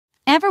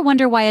Ever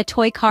wonder why a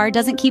toy car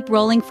doesn't keep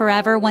rolling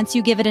forever once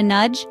you give it a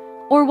nudge?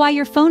 Or why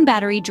your phone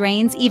battery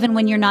drains even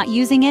when you're not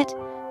using it?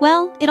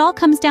 Well, it all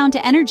comes down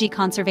to energy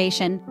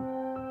conservation.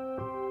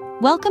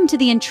 Welcome to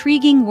the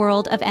intriguing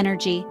world of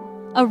energy,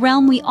 a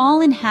realm we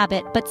all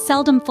inhabit but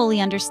seldom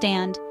fully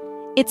understand.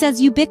 It's as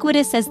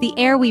ubiquitous as the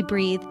air we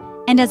breathe,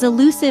 and as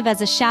elusive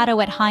as a shadow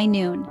at high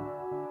noon.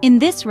 In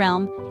this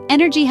realm,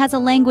 energy has a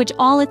language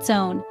all its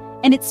own,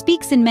 and it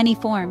speaks in many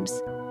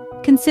forms.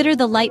 Consider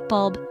the light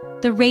bulb,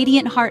 the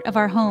radiant heart of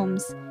our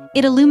homes.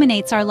 It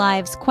illuminates our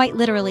lives quite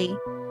literally.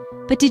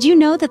 But did you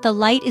know that the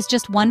light is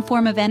just one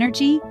form of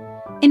energy?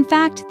 In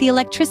fact, the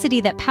electricity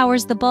that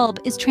powers the bulb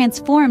is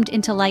transformed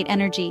into light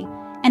energy,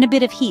 and a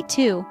bit of heat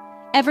too.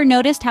 Ever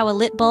noticed how a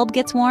lit bulb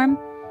gets warm?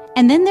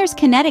 And then there's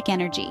kinetic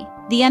energy,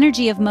 the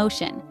energy of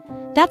motion.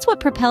 That's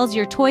what propels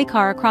your toy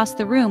car across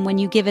the room when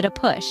you give it a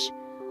push.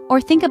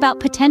 Or think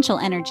about potential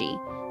energy,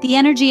 the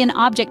energy an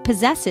object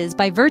possesses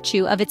by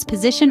virtue of its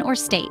position or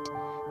state.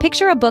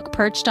 Picture a book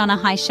perched on a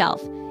high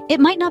shelf. It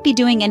might not be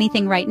doing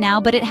anything right now,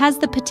 but it has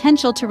the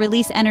potential to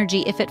release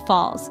energy if it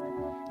falls.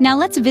 Now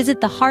let's visit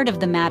the heart of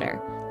the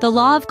matter, the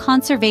law of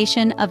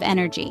conservation of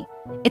energy.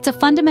 It's a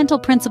fundamental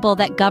principle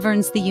that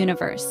governs the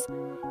universe.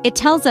 It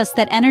tells us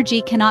that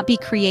energy cannot be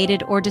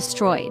created or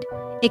destroyed.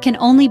 It can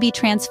only be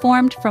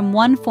transformed from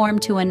one form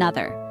to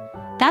another.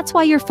 That's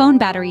why your phone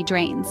battery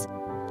drains.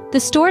 The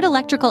stored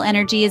electrical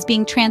energy is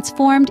being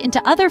transformed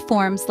into other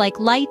forms like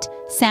light,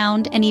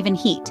 sound, and even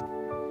heat.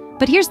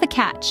 But here's the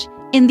catch.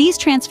 In these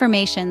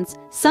transformations,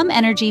 some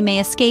energy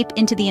may escape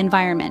into the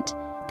environment.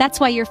 That's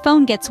why your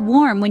phone gets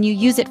warm when you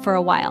use it for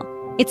a while.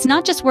 It's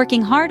not just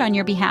working hard on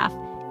your behalf,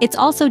 it's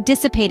also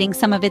dissipating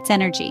some of its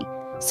energy.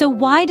 So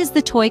why does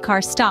the toy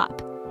car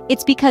stop?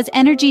 It's because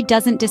energy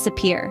doesn't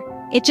disappear.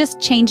 It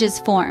just changes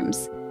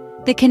forms.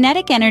 The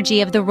kinetic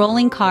energy of the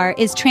rolling car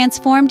is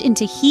transformed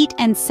into heat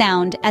and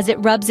sound as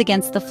it rubs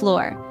against the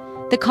floor.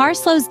 The car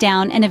slows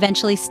down and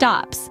eventually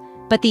stops.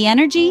 But the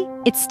energy,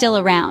 it's still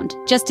around,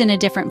 just in a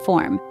different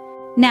form.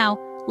 Now,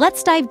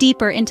 let's dive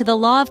deeper into the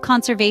law of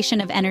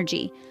conservation of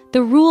energy,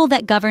 the rule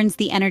that governs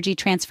the energy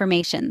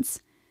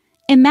transformations.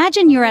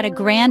 Imagine you're at a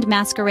grand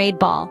masquerade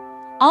ball.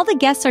 All the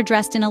guests are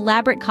dressed in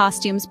elaborate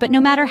costumes, but no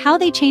matter how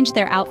they change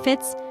their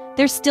outfits,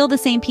 they're still the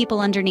same people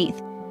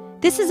underneath.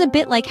 This is a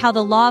bit like how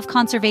the law of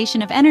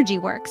conservation of energy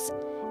works.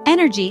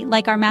 Energy,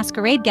 like our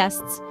masquerade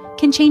guests,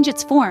 can change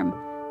its form,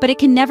 but it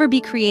can never be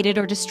created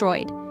or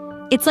destroyed.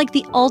 It's like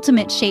the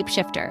ultimate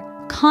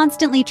shapeshifter,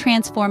 constantly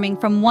transforming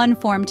from one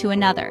form to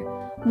another.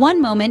 One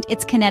moment,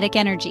 it's kinetic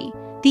energy,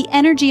 the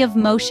energy of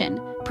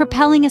motion,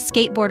 propelling a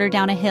skateboarder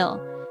down a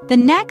hill. The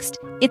next,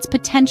 it's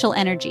potential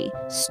energy,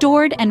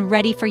 stored and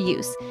ready for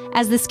use,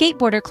 as the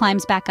skateboarder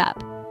climbs back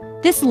up.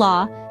 This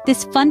law,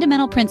 this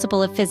fundamental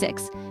principle of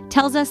physics,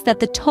 tells us that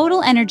the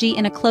total energy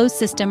in a closed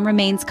system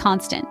remains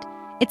constant.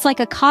 It's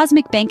like a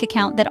cosmic bank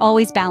account that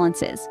always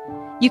balances.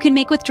 You can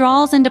make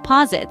withdrawals and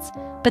deposits,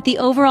 but the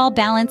overall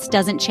balance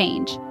doesn't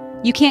change.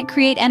 You can't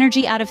create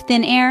energy out of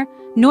thin air,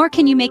 nor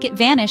can you make it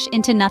vanish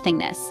into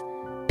nothingness.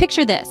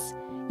 Picture this.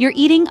 You're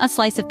eating a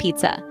slice of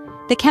pizza.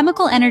 The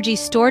chemical energy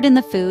stored in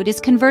the food is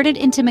converted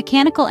into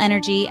mechanical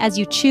energy as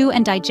you chew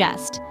and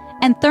digest,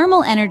 and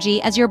thermal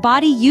energy as your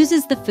body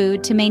uses the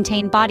food to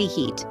maintain body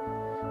heat.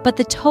 But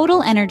the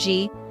total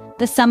energy,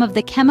 the sum of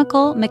the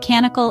chemical,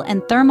 mechanical,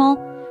 and thermal,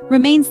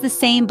 remains the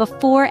same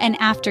before and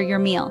after your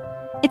meal.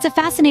 It's a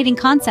fascinating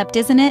concept,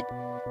 isn't it?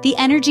 The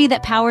energy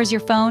that powers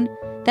your phone,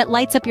 that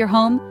lights up your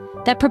home,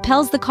 that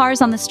propels the cars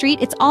on the street,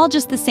 it's all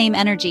just the same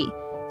energy,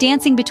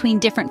 dancing between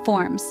different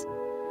forms.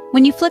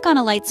 When you flick on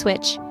a light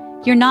switch,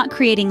 you're not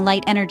creating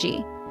light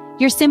energy.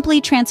 You're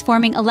simply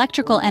transforming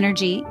electrical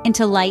energy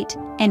into light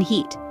and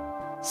heat.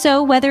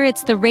 So whether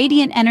it's the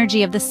radiant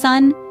energy of the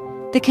sun,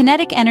 the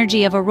kinetic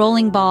energy of a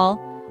rolling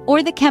ball,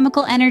 or the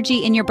chemical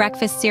energy in your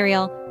breakfast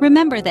cereal,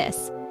 remember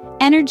this: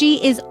 energy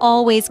is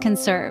always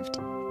conserved.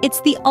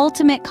 It's the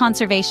ultimate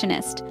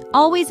conservationist,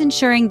 always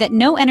ensuring that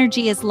no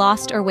energy is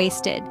lost or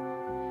wasted.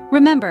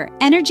 Remember,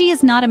 energy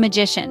is not a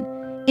magician.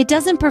 It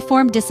doesn't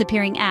perform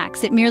disappearing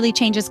acts, it merely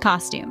changes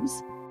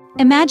costumes.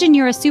 Imagine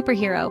you're a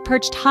superhero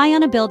perched high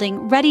on a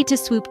building, ready to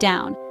swoop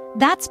down.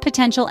 That's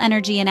potential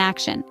energy in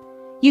action.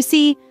 You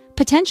see,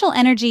 potential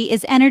energy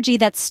is energy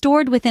that's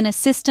stored within a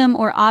system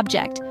or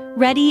object,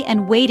 ready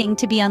and waiting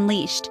to be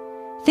unleashed.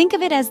 Think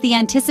of it as the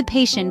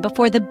anticipation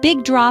before the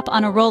big drop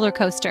on a roller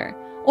coaster,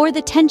 or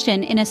the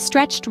tension in a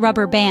stretched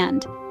rubber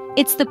band.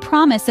 It's the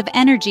promise of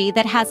energy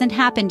that hasn't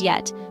happened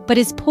yet, but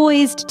is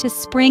poised to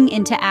spring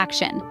into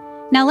action.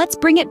 Now let's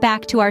bring it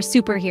back to our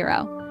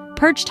superhero.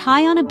 Perched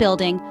high on a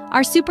building,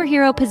 our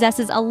superhero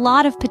possesses a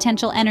lot of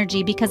potential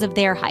energy because of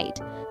their height.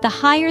 The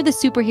higher the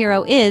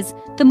superhero is,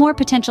 the more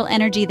potential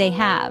energy they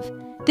have.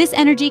 This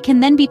energy can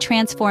then be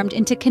transformed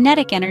into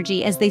kinetic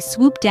energy as they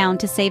swoop down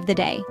to save the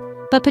day.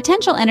 But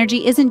potential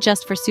energy isn't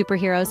just for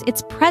superheroes,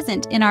 it's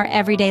present in our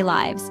everyday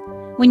lives.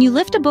 When you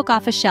lift a book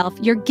off a shelf,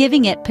 you're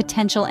giving it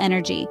potential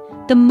energy.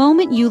 The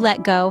moment you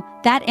let go,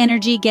 that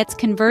energy gets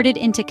converted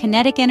into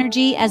kinetic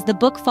energy as the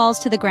book falls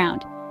to the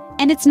ground.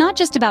 And it's not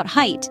just about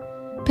height.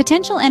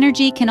 Potential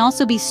energy can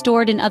also be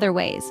stored in other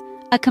ways.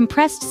 A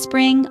compressed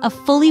spring, a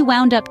fully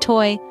wound-up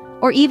toy,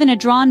 or even a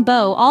drawn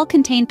bow all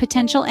contain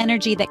potential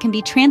energy that can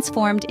be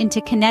transformed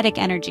into kinetic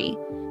energy.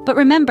 But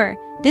remember,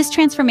 this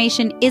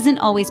transformation isn't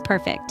always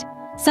perfect.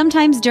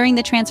 Sometimes during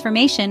the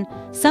transformation,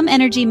 some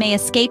energy may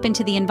escape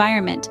into the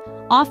environment,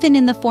 often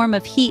in the form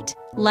of heat,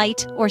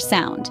 light, or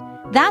sound.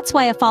 That's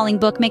why a falling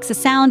book makes a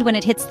sound when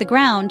it hits the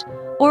ground,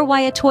 or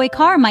why a toy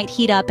car might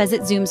heat up as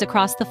it zooms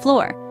across the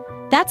floor.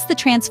 That's the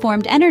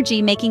transformed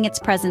energy making its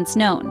presence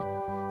known.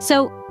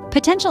 So,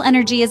 potential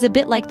energy is a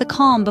bit like the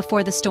calm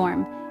before the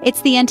storm.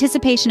 It's the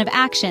anticipation of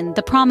action,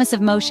 the promise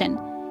of motion.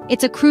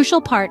 It's a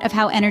crucial part of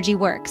how energy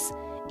works,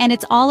 and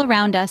it's all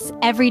around us,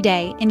 every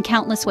day, in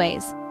countless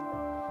ways.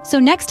 So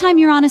next time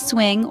you're on a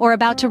swing or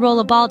about to roll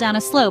a ball down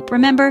a slope,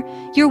 remember,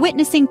 you're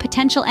witnessing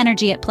potential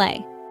energy at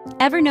play.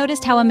 Ever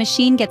noticed how a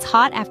machine gets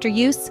hot after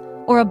use,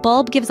 or a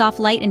bulb gives off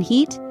light and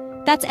heat?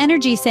 That's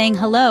energy saying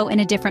hello in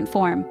a different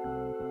form.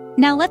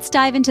 Now let's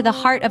dive into the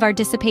heart of our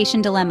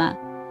dissipation dilemma.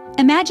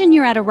 Imagine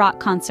you're at a rock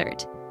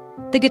concert.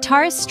 The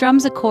guitarist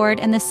strums a chord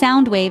and the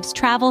sound waves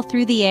travel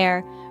through the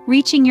air,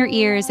 reaching your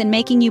ears and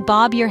making you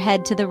bob your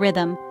head to the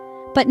rhythm.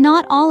 But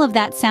not all of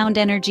that sound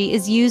energy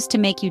is used to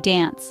make you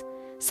dance.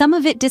 Some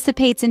of it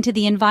dissipates into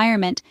the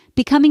environment,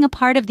 becoming a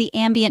part of the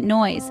ambient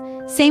noise.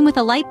 Same with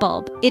a light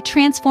bulb. It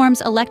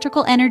transforms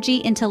electrical energy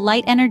into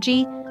light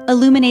energy,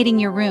 illuminating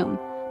your room.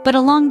 But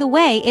along the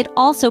way, it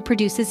also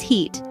produces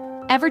heat.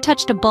 Ever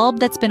touched a bulb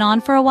that's been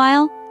on for a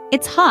while?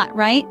 It's hot,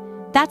 right?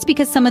 That's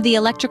because some of the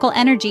electrical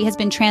energy has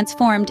been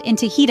transformed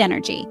into heat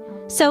energy.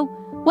 So,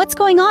 what's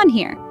going on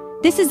here?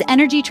 This is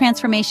energy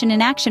transformation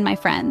in action, my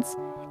friends.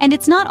 And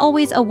it's not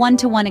always a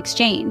one-to-one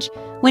exchange.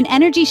 When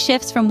energy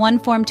shifts from one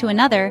form to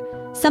another,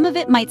 some of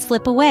it might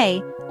slip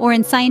away, or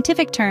in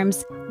scientific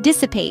terms,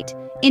 dissipate,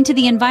 into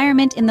the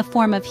environment in the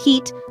form of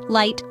heat,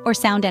 light, or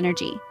sound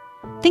energy.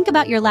 Think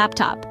about your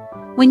laptop.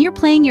 When you're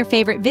playing your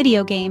favorite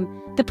video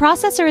game, the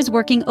processor is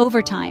working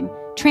overtime,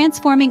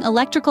 transforming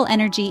electrical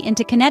energy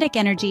into kinetic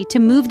energy to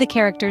move the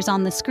characters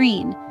on the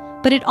screen.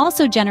 But it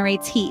also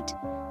generates heat.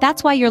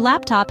 That's why your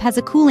laptop has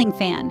a cooling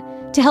fan,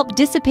 to help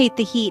dissipate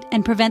the heat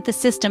and prevent the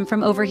system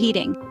from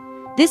overheating.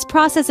 This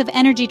process of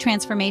energy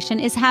transformation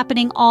is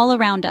happening all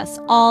around us,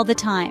 all the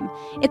time.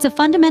 It's a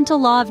fundamental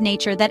law of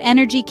nature that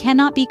energy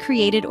cannot be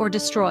created or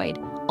destroyed,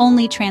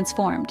 only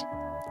transformed.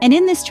 And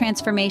in this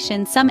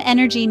transformation, some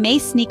energy may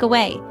sneak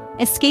away,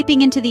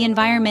 escaping into the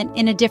environment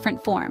in a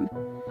different form.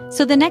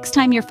 So the next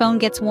time your phone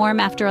gets warm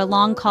after a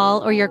long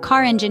call or your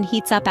car engine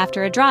heats up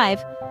after a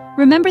drive,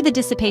 remember the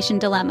dissipation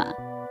dilemma.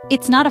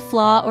 It's not a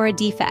flaw or a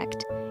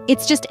defect.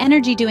 It's just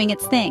energy doing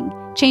its thing,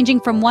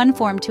 changing from one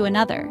form to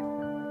another.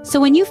 So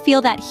when you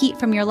feel that heat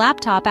from your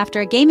laptop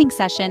after a gaming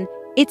session,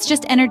 it's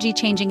just energy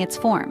changing its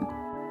form.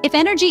 If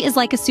energy is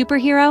like a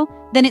superhero,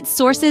 then its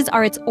sources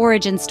are its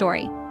origin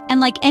story. And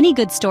like any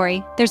good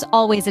story, there's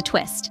always a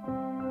twist.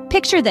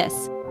 Picture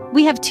this.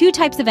 We have two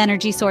types of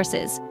energy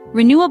sources,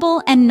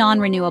 renewable and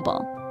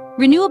non-renewable.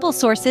 Renewable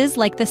sources,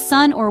 like the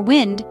sun or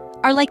wind,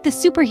 are like the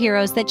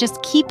superheroes that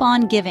just keep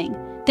on giving.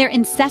 They're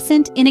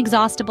incessant,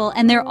 inexhaustible,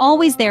 and they're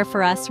always there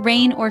for us,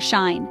 rain or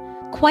shine.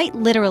 Quite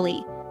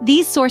literally.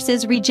 These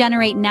sources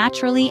regenerate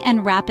naturally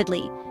and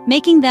rapidly,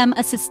 making them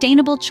a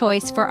sustainable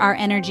choice for our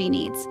energy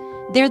needs.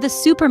 They're the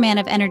Superman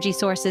of energy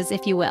sources,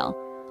 if you will.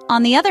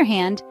 On the other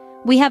hand,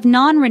 we have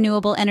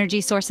non-renewable energy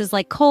sources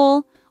like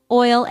coal,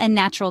 oil, and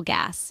natural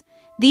gas.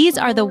 These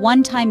are the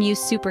one-time use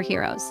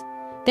superheroes.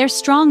 They're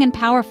strong and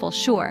powerful,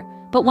 sure,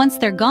 but once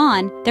they're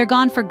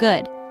gone for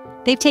good.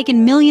 They've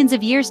taken millions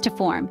of years to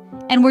form,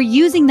 and we're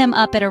using them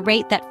up at a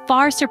rate that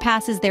far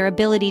surpasses their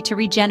ability to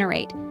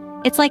regenerate.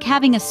 It's like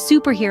having a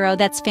superhero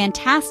that's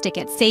fantastic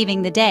at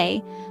saving the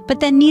day, but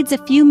then needs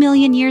a few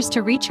million years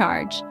to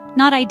recharge.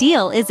 Not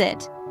ideal, is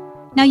it?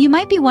 Now you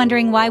might be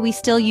wondering why we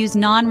still use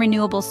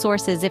non-renewable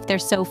sources if they're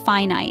so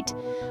finite.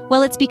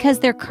 Well, it's because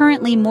they're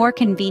currently more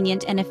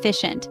convenient and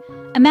efficient.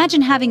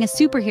 Imagine having a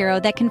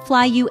superhero that can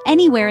fly you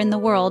anywhere in the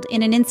world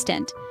in an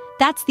instant.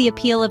 That's the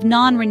appeal of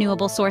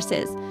non-renewable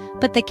sources.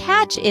 But the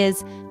catch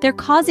is, they're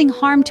causing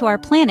harm to our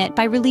planet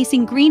by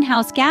releasing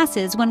greenhouse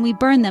gases when we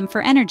burn them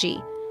for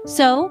energy.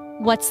 So,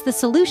 what's the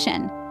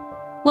solution?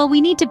 Well,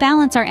 we need to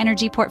balance our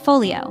energy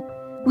portfolio.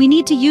 We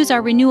need to use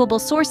our renewable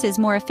sources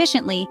more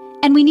efficiently,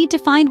 and we need to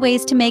find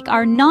ways to make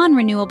our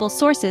non-renewable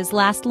sources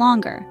last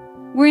longer.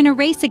 We're in a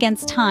race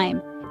against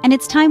time, and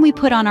it's time we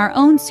put on our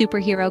own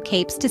superhero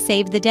capes to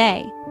save the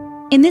day.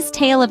 In this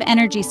tale of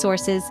energy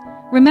sources,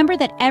 remember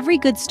that every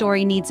good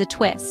story needs a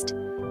twist.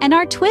 And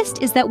our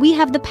twist is that we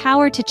have the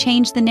power to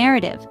change the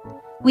narrative.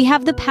 We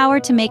have the power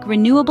to make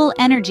renewable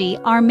energy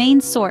our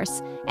main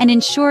source and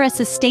ensure a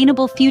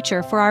sustainable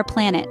future for our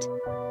planet.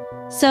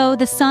 So,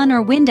 the sun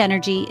or wind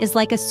energy is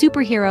like a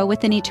superhero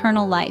with an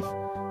eternal life,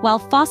 while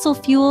fossil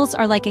fuels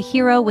are like a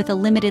hero with a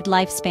limited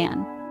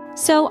lifespan.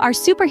 So, our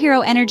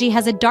superhero energy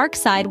has a dark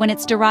side when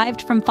it's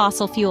derived from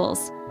fossil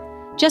fuels.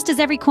 Just as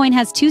every coin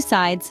has two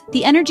sides,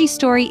 the energy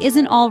story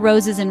isn't all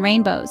roses and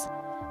rainbows.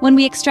 When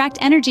we extract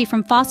energy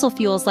from fossil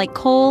fuels like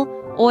coal,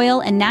 oil,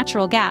 and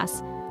natural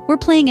gas, we're we're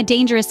playing a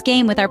dangerous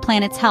game with our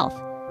planet's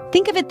health.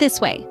 Think of it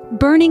this way: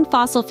 burning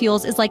fossil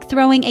fuels is like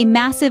throwing a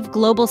massive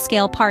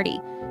global-scale party.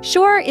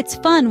 Sure, it's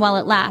fun while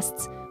it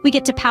lasts. We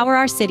get to power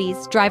our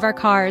cities, drive our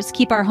cars,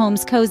 keep our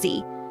homes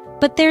cozy.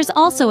 But there's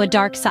also a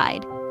dark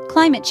side: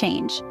 climate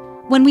change.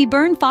 When we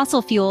burn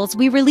fossil fuels,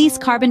 we release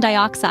carbon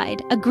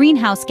dioxide, a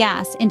greenhouse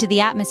gas, into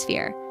the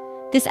atmosphere.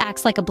 This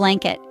acts like a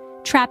blanket,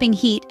 trapping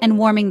heat and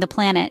warming the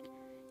planet.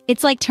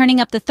 It's like turning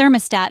up the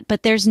thermostat,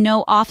 but there's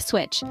no off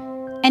switch.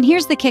 And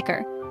here's the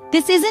kicker: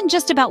 this isn't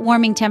just about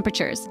warming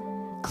temperatures.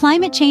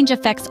 Climate change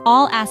affects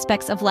all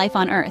aspects of life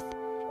on Earth.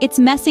 It's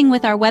messing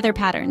with our weather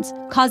patterns,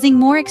 causing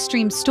more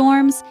extreme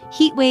storms,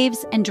 heat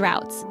waves, and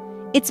droughts.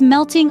 It's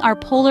melting our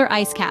polar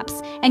ice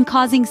caps and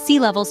causing sea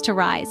levels to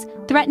rise,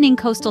 threatening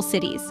coastal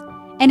cities.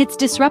 And it's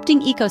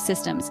disrupting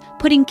ecosystems,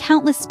 putting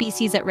countless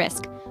species at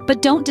risk.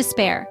 But don't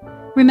despair.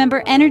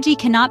 Remember, energy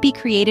cannot be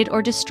created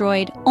or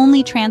destroyed,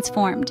 only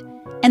transformed.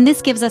 And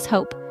this gives us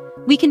hope.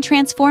 We can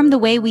transform the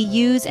way we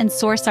use and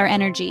source our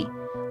energy.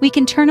 We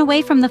can turn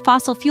away from the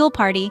fossil fuel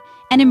party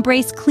and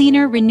embrace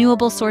cleaner,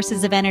 renewable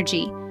sources of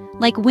energy,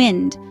 like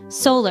wind,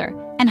 solar,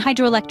 and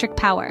hydroelectric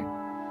power.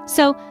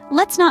 So,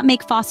 let's not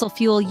make fossil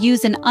fuel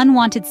use an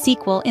unwanted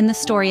sequel in the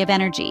story of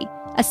energy.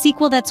 A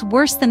sequel that's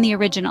worse than the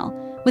original,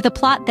 with a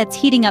plot that's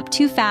heating up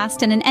too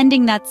fast and an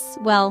ending that's,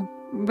 well,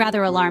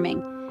 rather alarming.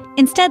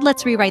 Instead,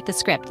 let's rewrite the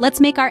script. Let's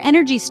make our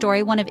energy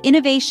story one of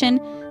innovation,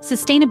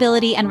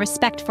 sustainability, and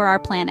respect for our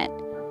planet.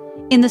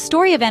 In the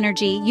story of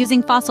energy,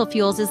 using fossil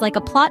fuels is like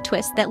a plot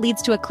twist that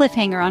leads to a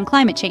cliffhanger on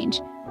climate change.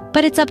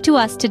 But it's up to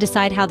us to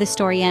decide how this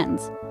story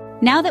ends.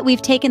 Now that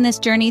we've taken this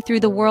journey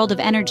through the world of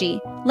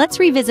energy, let's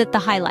revisit the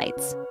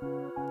highlights.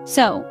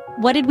 So,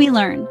 what did we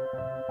learn?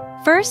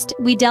 First,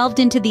 we delved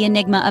into the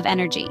enigma of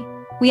energy.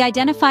 We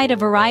identified a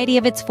variety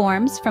of its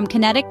forms, from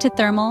kinetic to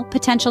thermal,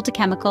 potential to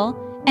chemical,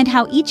 and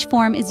how each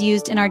form is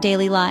used in our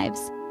daily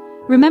lives.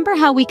 Remember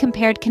how we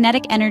compared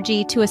kinetic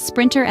energy to a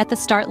sprinter at the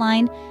start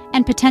line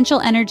and potential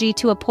energy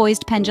to a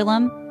poised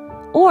pendulum?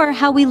 Or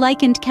how we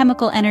likened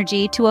chemical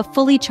energy to a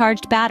fully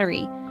charged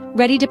battery,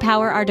 ready to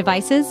power our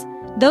devices?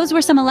 Those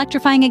were some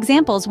electrifying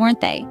examples,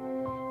 weren't they?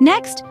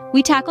 Next,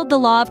 we tackled the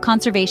law of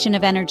conservation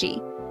of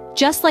energy.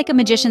 Just like a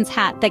magician's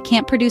hat that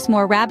can't produce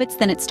more rabbits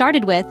than it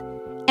started with,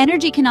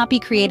 energy cannot be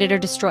created or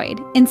destroyed.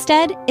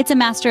 Instead, it's a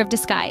master of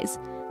disguise,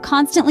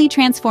 constantly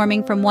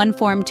transforming from one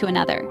form to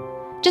another.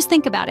 Just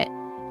think about it.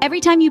 Every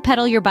time you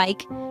pedal your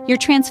bike, you're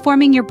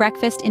transforming your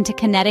breakfast into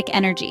kinetic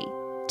energy.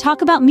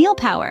 Talk about meal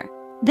power.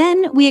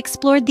 Then we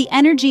explored the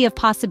energy of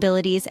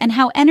possibilities and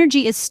how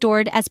energy is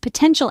stored as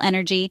potential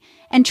energy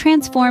and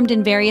transformed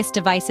in various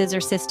devices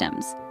or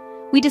systems.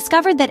 We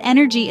discovered that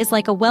energy is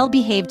like a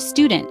well-behaved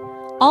student,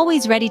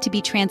 always ready to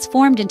be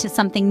transformed into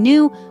something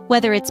new,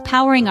 whether it's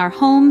powering our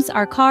homes,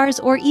 our cars,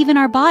 or even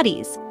our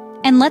bodies.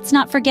 And let's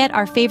not forget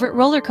our favorite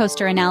roller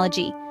coaster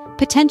analogy: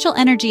 potential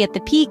energy at the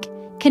peak,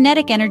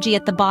 kinetic energy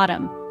at the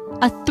bottom.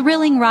 A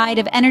thrilling ride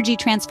of energy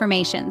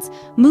transformations.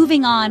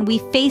 Moving on, we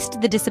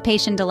faced the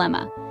dissipation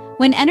dilemma.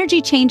 When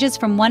energy changes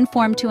from one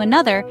form to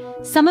another,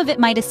 some of it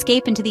might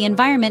escape into the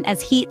environment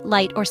as heat,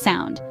 light, or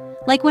sound.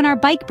 Like when our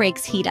bike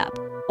brakes heat up,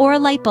 or a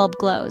light bulb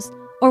glows,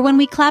 or when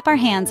we clap our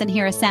hands and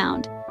hear a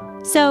sound.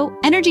 So,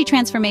 energy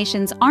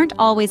transformations aren't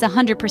always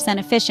 100%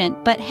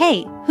 efficient, but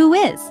hey, who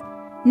is?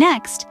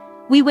 Next,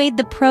 we weighed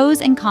the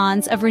pros and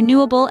cons of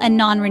renewable and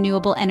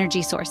non-renewable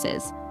energy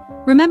sources.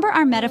 Remember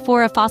our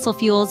metaphor of fossil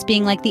fuels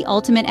being like the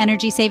ultimate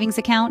energy savings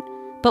account,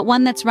 but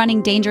one that's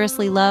running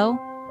dangerously low?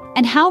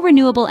 And how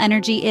renewable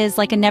energy is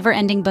like a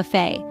never-ending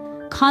buffet,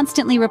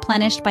 constantly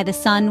replenished by the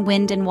sun,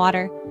 wind, and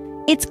water.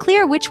 It's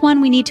clear which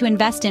one we need to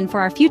invest in for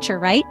our future,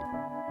 right?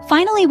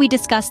 Finally, we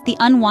discussed the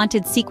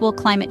unwanted sequel: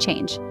 climate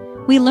change.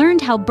 We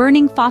learned how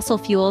burning fossil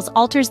fuels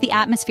alters the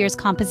atmosphere's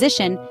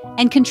composition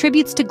and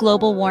contributes to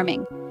global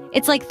warming.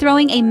 It's like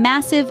throwing a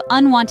massive,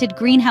 unwanted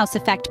greenhouse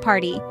effect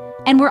party,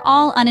 and we're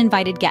all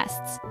uninvited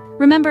guests.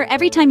 Remember,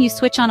 every time you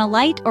switch on a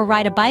light or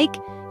ride a bike,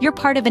 you're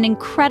part of an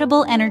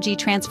incredible energy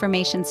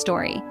transformation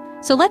story.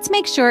 So let's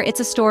make sure it's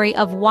a story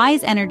of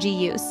wise energy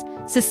use,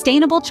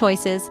 sustainable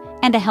choices,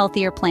 and a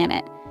healthier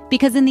planet.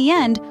 Because in the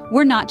end,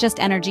 we're not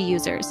just energy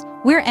users,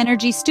 we're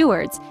energy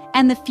stewards,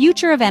 and the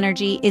future of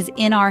energy is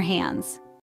in our hands.